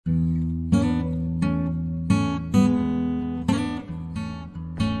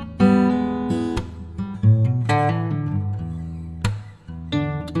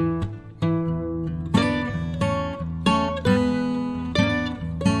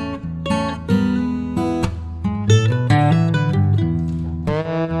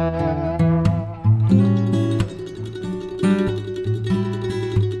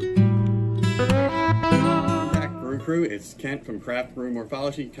Mike from Craft Brew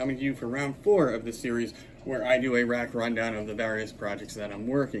Morphology, coming to you for round 4 of this series where I do a rack rundown of the various projects that I'm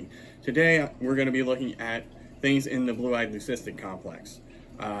working. Today we're going to be looking at things in the Blue Eyed Leucistic Complex.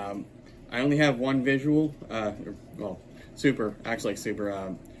 I only have one visual, super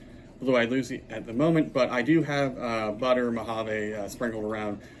Blue Eyed Lucy at the moment, but I do have butter Mojave sprinkled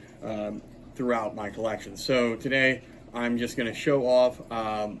around throughout my collection. So today I'm just going to show off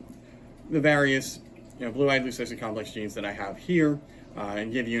the various Blue Eyed Leucistic Complex genes that I have here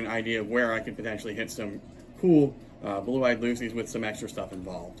and give you an idea of where I could potentially hit some cool Blue Eyed Lucies with some extra stuff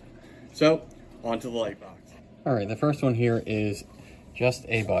involved. So, on to the light box. Alright, the first one here is just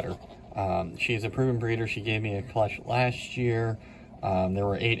a butter. She's a proven breeder. She gave me a clutch last year. There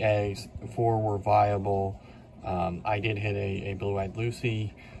were 8 eggs, 4 were viable. I did hit a Blue Eyed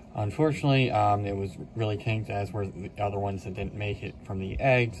Lucy. Unfortunately, it was really kinked, as were the other ones that didn't make it from the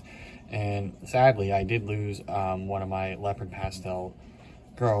eggs. And sadly, I did lose one of my leopard pastel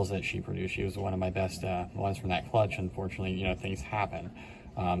girls that she produced. She was one of my best ones from that clutch. Unfortunately, things happen.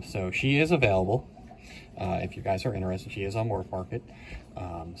 So she is available. If you guys are interested, she is on Morph Market.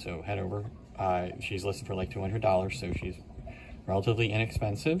 So head over. She's listed for like $200, so she's relatively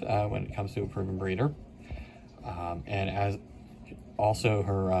inexpensive when it comes to a proven breeder. And as also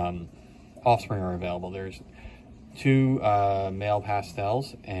her offspring are available. There's 2 male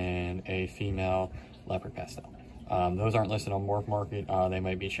pastels and a female leopard pastel. Those aren't listed on Morph Market. They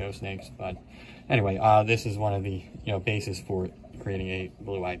might be show snakes, but anyway, this is one of the bases for creating a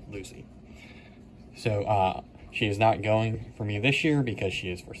Blue Eyed Lucy. So she is not going for me this year because she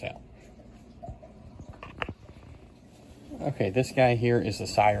is for sale. Okay, this guy here is the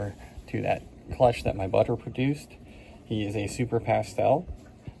sire to that clutch that my butter produced. He is a super pastel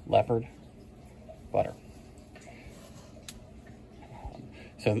leopard butter.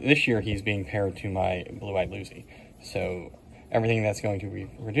 So this year he's being paired to my Blue Eyed Lucy. So everything that's going to be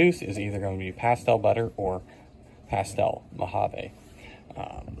produced is either going to be pastel butter or pastel Mojave.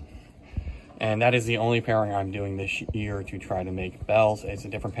 And that is the only pairing I'm doing this year to try to make BELs. It's a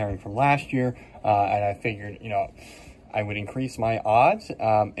different pairing from last year, and I figured, I would increase my odds.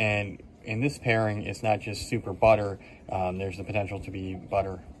 And in this pairing, it's not just super butter. There's the potential to be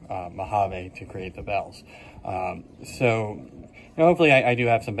butter Mojave to create the BELs. So hopefully I do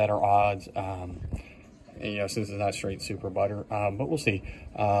have some better odds, since it's not straight super butter, but we'll see.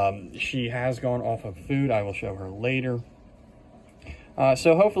 She has gone off of food. I will show her later.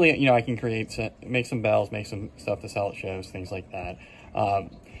 So hopefully, I can make some BELs, make some stuff to sell at shows, things like that.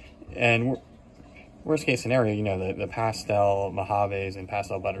 And worst case scenario, the pastel Mojaves and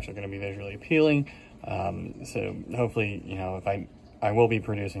pastel butters are going to be visually appealing. So hopefully, if I will be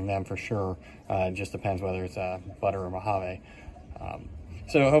producing them for sure. It just depends whether it's butter or Mojave.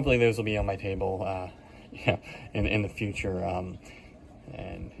 So hopefully those will be on my table, in the future,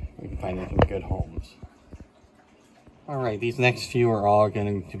 and we can find them in good homes. All right, these next few are all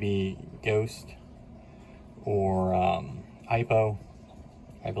going to be ghost or hypo,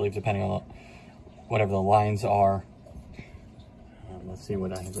 I believe, depending on whatever the lines are. Let's see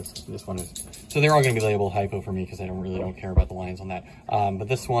what I have. This one is. So they're all going to be labeled hypo for me because I really don't care about the lines on that. But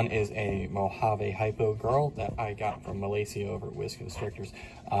this one is a Mojave hypo girl that I got from Malaysia over at Wiz Constrictors.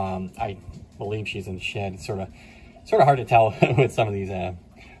 I believe she's in the shed. It's sort of hard to tell with some of these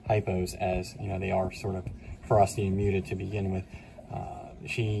hypos, as they are sort of frosty and muted to begin with.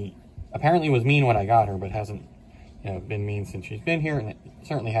 She apparently was mean when I got her, but hasn't been mean since she's been here, and it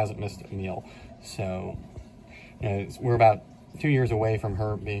certainly hasn't missed a meal. So we're about 2 years away from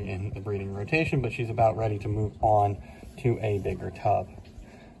her being in the breeding rotation, but she's about ready to move on to a bigger tub.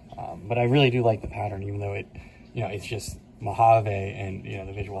 But I really do like the pattern, even though it's just Mojave and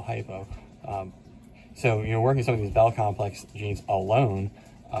the visual hypo. So working some of these BEL complex genes alone,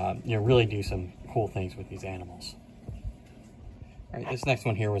 really do some cool things with these animals. All right, this next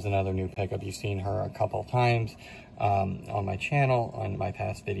one here was another new pickup. You've seen her a couple times on my channel, on my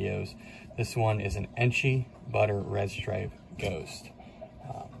past videos. This one is an Enchi Butter Red Stripe Ghost.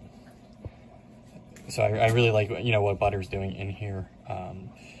 So I really like what Butter's doing in here.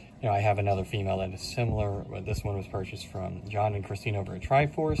 I have another female that is similar, but this one was purchased from John and Christine over at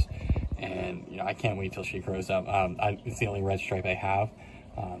Triforce, and I can't wait till she grows up. It's the only red stripe I have,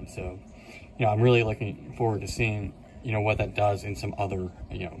 so I'm really looking forward to seeing what that does in some other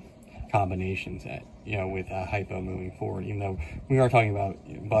combinations that with hypo moving forward. Even though we are talking about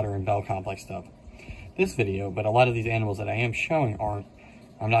butter and BEL complex stuff this video, but a lot of these animals that I am showing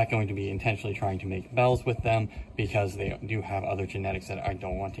I'm not going to be intentionally trying to make BELs with them because they do have other genetics that I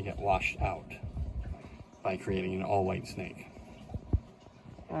don't want to get washed out by creating an all-white snake.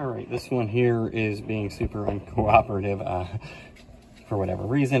 All right, this one here is being super uncooperative for whatever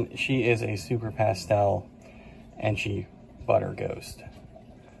reason. She is a super pastel and she butter ghost.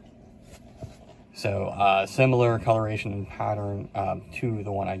 So similar coloration and pattern to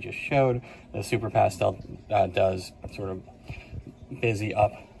the one I just showed. The super pastel does sort of busy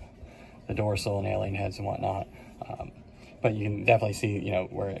up the dorsal and alien heads and whatnot. But you can definitely see, you know,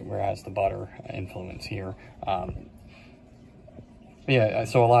 where it has the butter influence here. Yeah,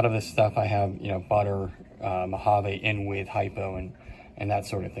 so a lot of this stuff I have, you know, butter, Mojave in with hypo and that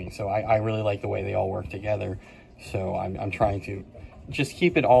sort of thing. So I really like the way they all work together. So I'm trying to just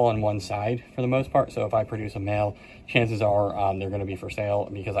keep it all on one side for the most part. So if I produce a male, chances are they're going to be for sale,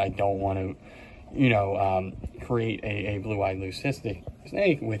 because I don't want to, you know, create a blue-eyed leucistic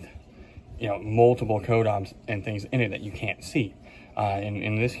snake with, you know, multiple codoms and things in it that you can't see.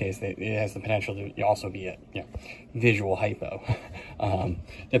 In this case, it has the potential to also be a, you know, visual hypo,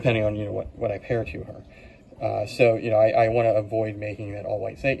 depending on, you know, what I pair to her. So, you know, I want to avoid making that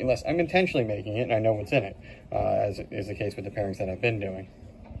all-white snake unless I'm intentionally making it and I know what's in it, as is the case with the pairings that I've been doing.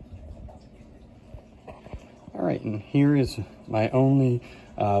 All right, and here is my only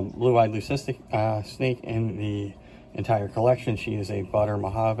blue-eyed leucistic snake in the entire collection. She is a butter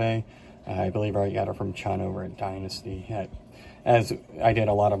Mojave. I believe I got her from Chun over at Dynasty. As I did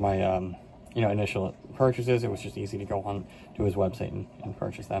a lot of my, you know, initial purchases, it was just easy to go on to his website and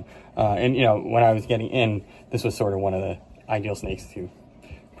purchase them. And, you know, when I was getting in, this was sort of one of the ideal snakes to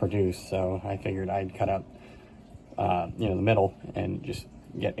produce. So I figured I'd cut out, you know, the middle and just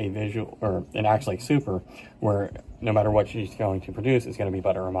get a visual, or an actually super, where no matter what she's going to produce, it's going to be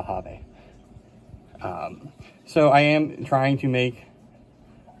butter or Mojave. So I am trying to make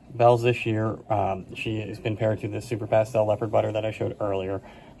bells this year. She has been paired to the super pastel leopard butter that I showed earlier.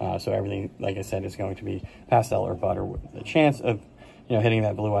 So everything, like I said, is going to be pastel or butter with the chance of, you know, hitting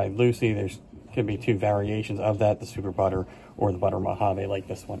that blue-eyed Lucy. There's could be two variations of that, the super butter or the butter Mojave like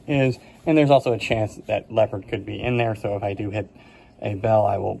this one is. And there's also a chance that leopard could be in there. So if I do hit a bell,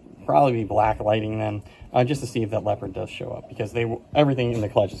 I will probably be black lighting them just to see if that leopard does show up, because everything in the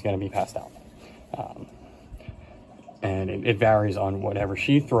clutch is going to be pastel. And it varies on whatever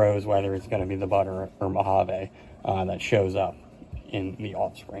she throws, whether it's going to be the butter or Mojave that shows up in the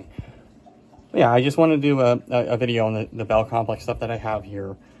offspring. But yeah, I just want to do a video on the BEL complex stuff that I have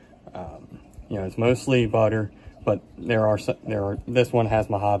here. You know, it's mostly butter, but this one has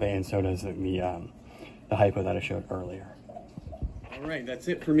Mojave, and so does the hypo that I showed earlier. All right, that's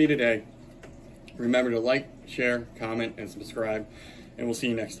it for me today. Remember to like, share, comment, and subscribe, and we'll see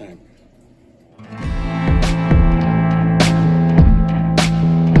you next time.